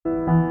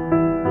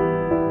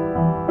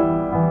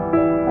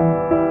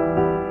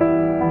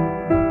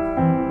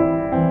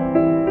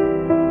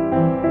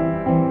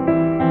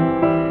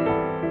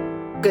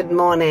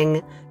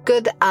morning,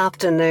 good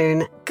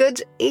afternoon,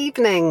 good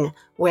evening,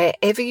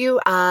 wherever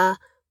you are.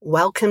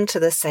 Welcome to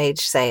the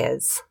Sage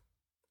Sayers.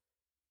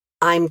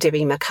 I'm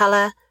Debbie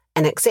McCullough,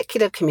 an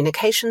executive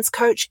communications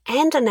coach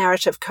and a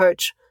narrative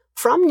coach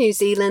from New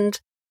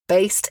Zealand,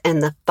 based in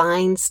the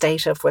fine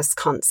state of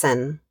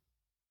Wisconsin.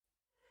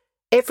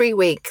 Every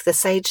week, the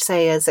Sage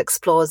Sayers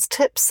explores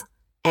tips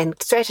and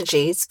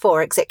strategies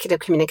for executive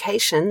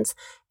communications,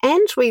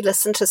 and we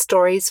listen to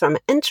stories from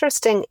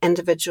interesting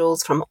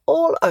individuals from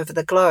all over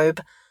the globe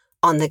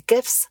on the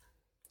gifts,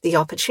 the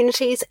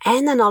opportunities,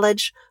 and the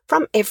knowledge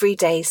from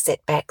everyday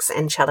setbacks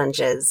and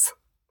challenges.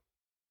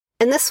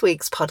 In this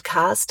week's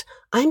podcast,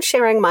 I'm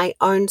sharing my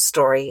own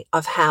story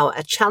of how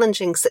a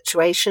challenging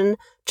situation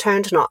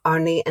turned not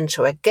only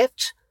into a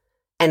gift,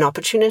 an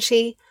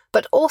opportunity,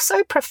 but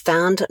also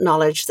profound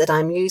knowledge that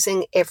I'm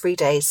using every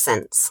day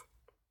since.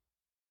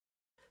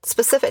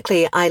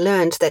 Specifically, I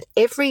learned that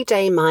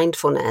everyday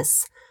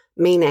mindfulness,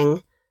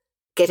 meaning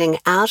getting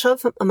out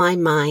of my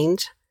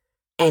mind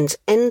and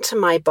into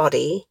my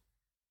body,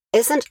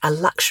 isn't a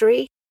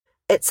luxury,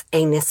 it's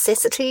a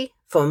necessity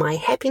for my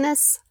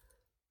happiness,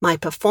 my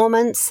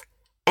performance,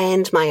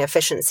 and my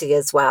efficiency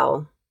as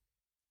well.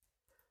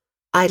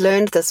 I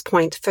learned this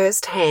point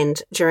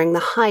firsthand during the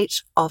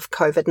height of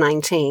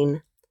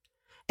COVID-19.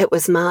 It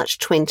was March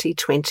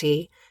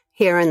 2020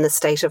 here in the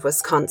state of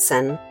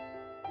Wisconsin.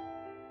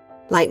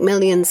 Like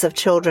millions of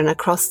children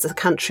across the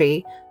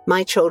country,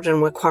 my children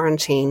were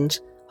quarantined,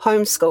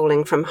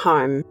 homeschooling from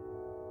home.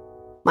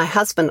 My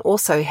husband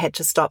also had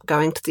to stop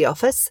going to the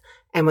office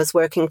and was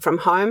working from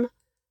home,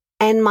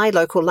 and my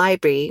local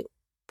library,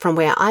 from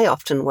where I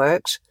often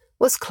worked,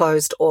 was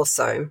closed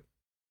also.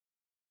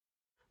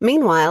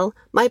 Meanwhile,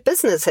 my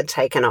business had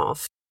taken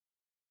off.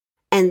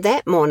 And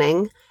that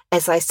morning,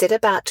 as I set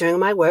about doing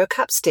my work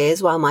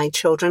upstairs while my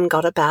children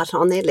got about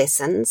on their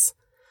lessons,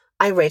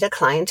 I read a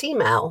client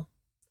email.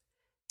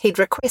 He'd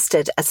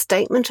requested a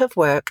statement of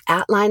work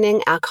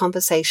outlining our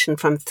conversation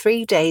from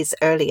 3 days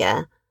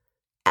earlier,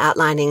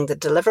 outlining the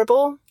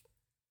deliverable,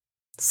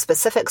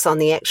 specifics on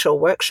the actual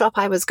workshop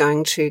I was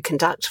going to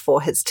conduct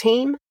for his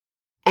team,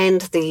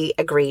 and the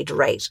agreed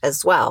rate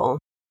as well.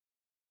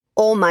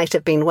 All might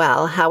have been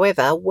well,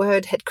 however,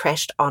 Word had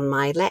crashed on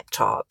my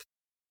laptop.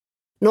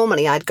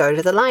 Normally I'd go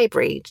to the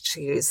library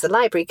to use the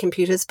library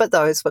computers, but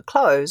those were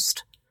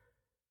closed.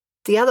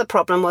 The other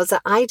problem was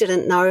that I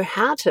didn't know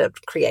how to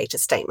create a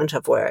statement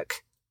of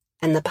work.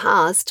 In the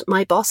past,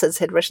 my bosses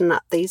had written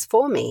up these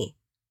for me.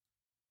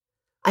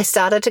 I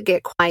started to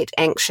get quite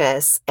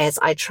anxious as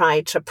I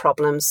tried to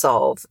problem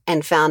solve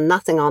and found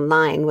nothing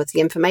online with the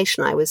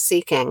information I was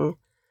seeking.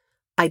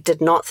 I did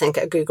not think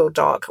a Google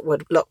Doc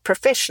would look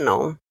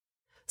professional,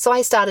 so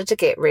I started to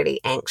get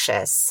really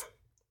anxious.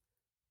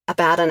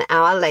 About an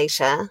hour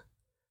later,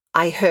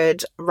 I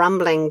heard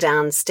rumbling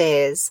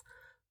downstairs.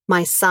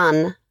 My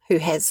son, who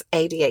has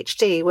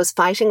ADHD, was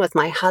fighting with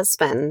my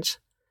husband,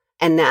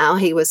 and now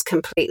he was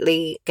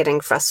completely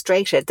getting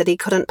frustrated that he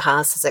couldn't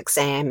pass his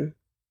exam.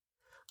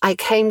 I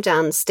came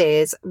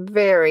downstairs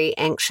very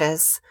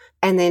anxious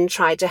and then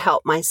tried to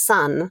help my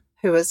son,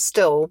 who was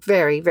still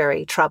very,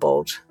 very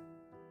troubled.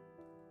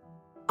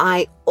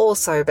 I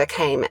also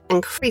became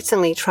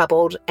increasingly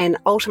troubled and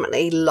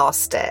ultimately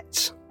lost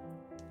it.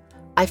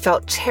 I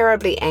felt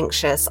terribly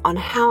anxious on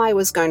how I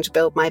was going to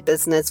build my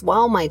business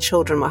while my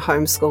children were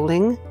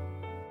homeschooling,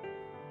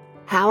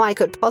 how I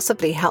could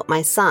possibly help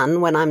my son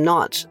when I'm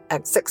not a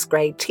 6th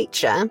grade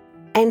teacher,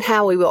 and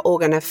how we were all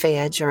going to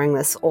fare during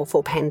this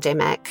awful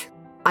pandemic.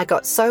 I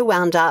got so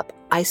wound up,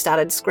 I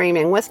started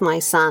screaming with my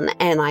son,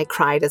 and I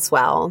cried as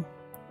well.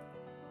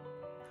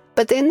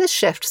 But then the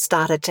shift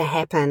started to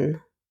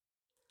happen.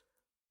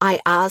 I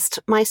asked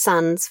my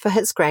sons for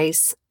his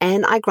grace,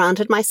 and I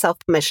granted myself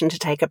permission to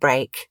take a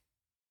break.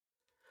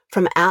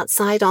 From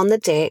outside on the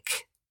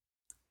deck,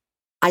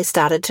 I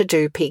started to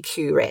do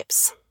PQ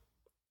reps.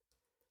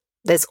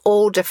 There's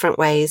all different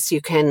ways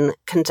you can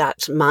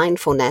conduct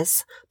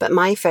mindfulness, but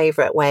my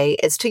favorite way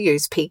is to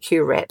use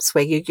PQ reps,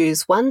 where you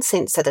use one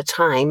sense at a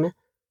time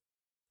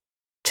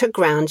to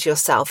ground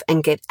yourself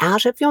and get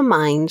out of your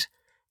mind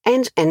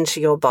and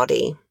into your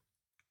body.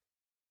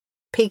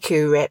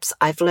 PQ reps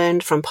I've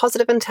learned from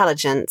Positive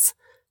Intelligence,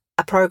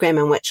 a program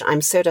in which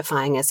I'm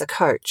certifying as a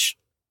coach.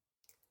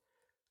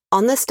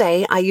 On this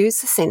day, I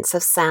used the sense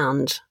of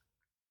sound.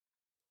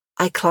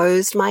 I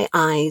closed my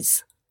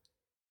eyes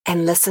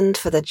and listened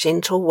for the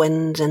gentle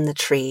wind in the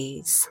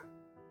trees.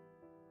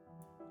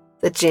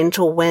 The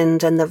gentle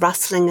wind and the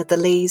rustling of the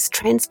leaves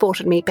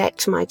transported me back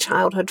to my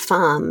childhood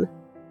farm.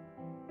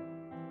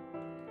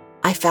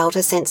 I felt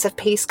a sense of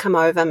peace come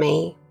over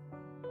me.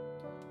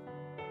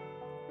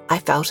 I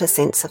felt a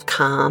sense of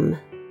calm.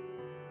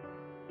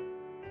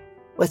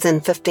 Within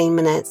 15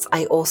 minutes,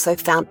 I also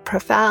felt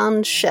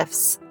profound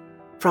shifts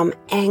from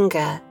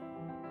anger,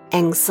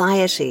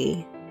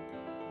 anxiety,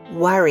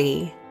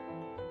 worry,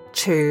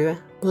 to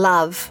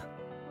love,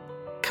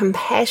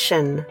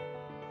 compassion,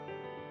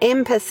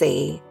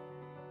 empathy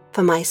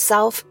for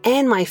myself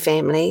and my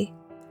family,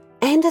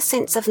 and a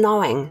sense of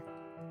knowing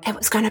it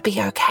was going to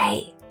be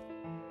okay.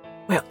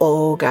 We're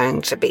all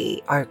going to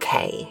be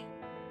okay.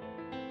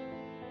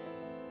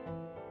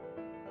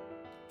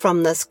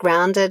 From this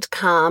grounded,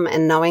 calm,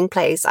 and knowing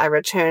place, I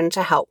returned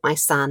to help my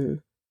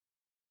son.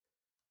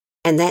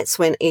 And that's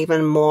when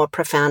even more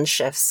profound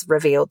shifts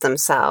revealed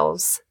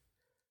themselves.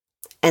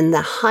 In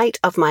the height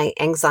of my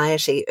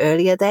anxiety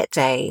earlier that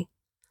day,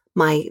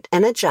 my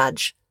inner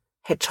judge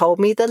had told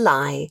me the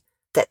lie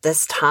that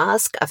this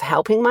task of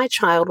helping my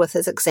child with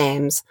his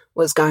exams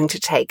was going to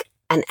take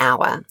an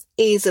hour,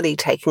 easily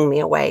taking me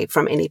away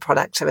from any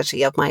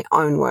productivity of my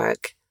own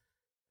work.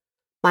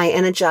 My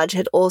inner judge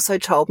had also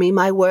told me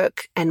my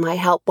work and my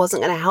help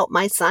wasn't going to help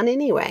my son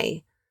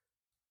anyway.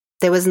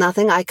 There was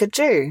nothing I could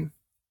do.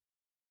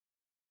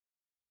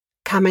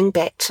 Coming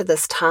back to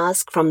this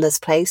task from this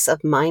place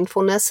of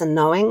mindfulness and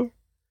knowing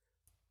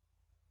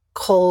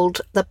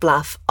called the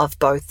bluff of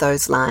both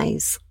those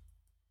lies.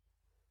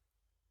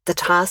 The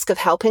task of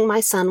helping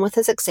my son with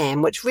his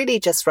exam, which really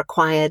just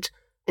required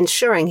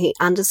ensuring he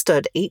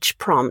understood each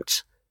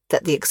prompt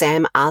that the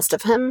exam asked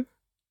of him,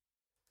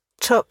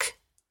 took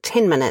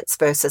 10 minutes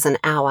versus an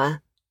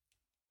hour.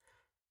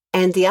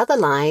 And the other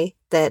lie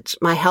that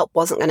my help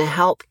wasn't going to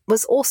help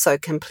was also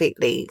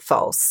completely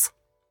false.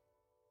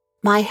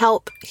 My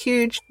help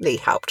hugely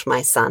helped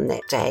my son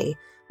that day.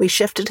 We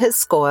shifted his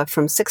score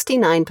from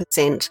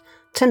 69%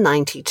 to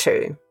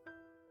 92%.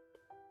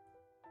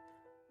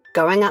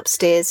 Going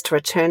upstairs to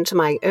return to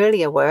my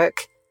earlier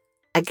work,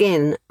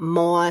 again,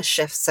 more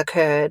shifts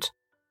occurred.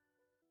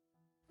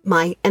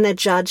 My inner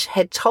judge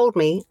had told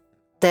me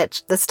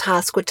that this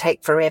task would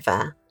take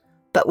forever,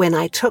 but when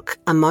I took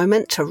a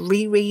moment to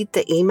reread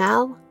the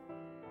email,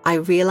 I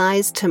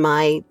realized to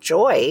my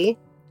joy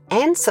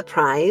and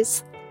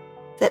surprise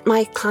that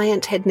my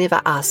client had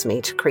never asked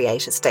me to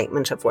create a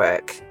statement of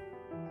work.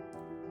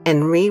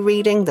 In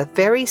rereading the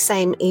very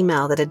same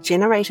email that had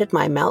generated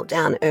my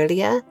meltdown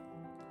earlier,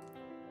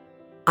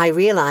 I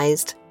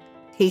realized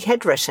he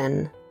had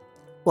written,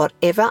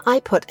 "Whatever I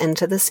put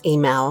into this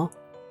email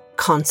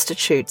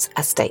constitutes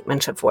a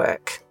statement of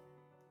work."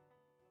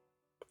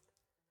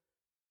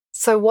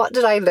 So what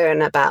did I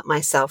learn about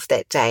myself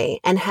that day,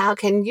 and how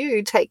can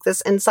you take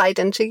this insight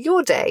into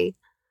your day?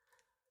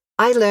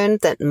 I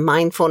learned that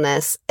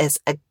mindfulness is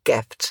a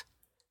gift.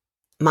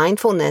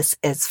 Mindfulness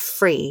is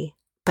free,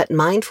 but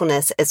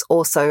mindfulness is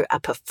also a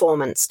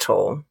performance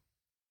tool.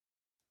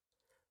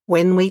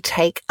 When we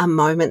take a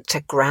moment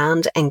to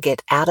ground and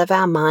get out of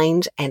our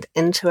mind and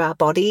into our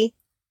body,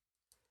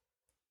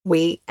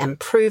 we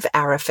improve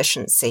our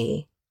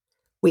efficiency.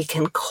 We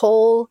can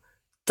call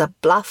the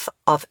bluff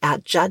of our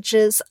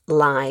judge's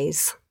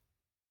lies.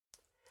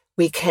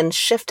 We can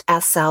shift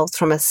ourselves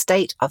from a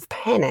state of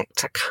panic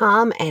to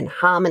calm and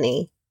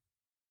harmony.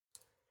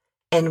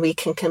 And we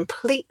can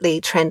completely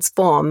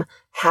transform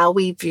how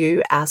we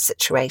view our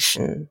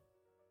situation.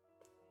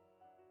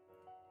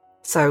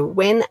 So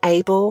when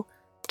able,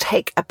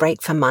 take a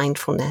break for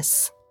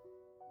mindfulness.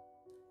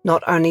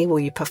 Not only will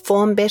you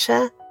perform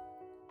better,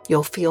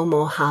 you'll feel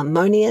more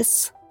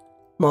harmonious,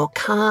 more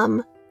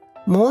calm,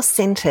 more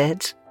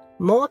centered,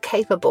 more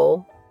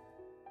capable,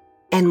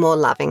 and more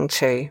loving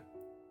too.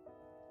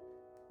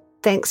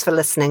 Thanks for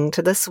listening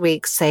to this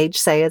week's Sage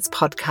Sayers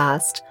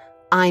podcast.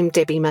 I'm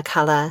Debbie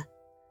McCullough.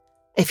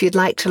 If you'd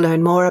like to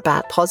learn more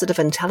about positive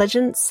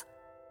intelligence,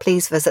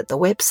 please visit the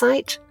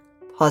website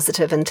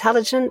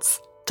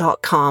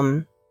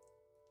positiveintelligence.com.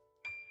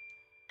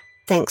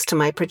 Thanks to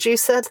my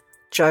producer,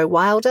 Joe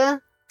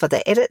Wilder, for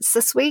the edits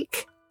this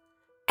week.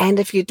 And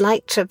if you'd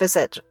like to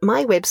visit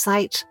my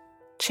website,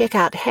 check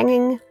out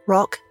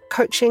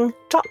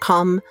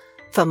hangingrockcoaching.com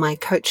for my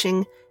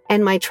coaching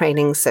and my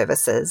training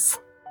services.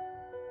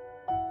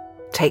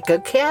 Take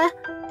good care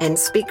and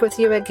speak with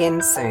you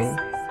again soon.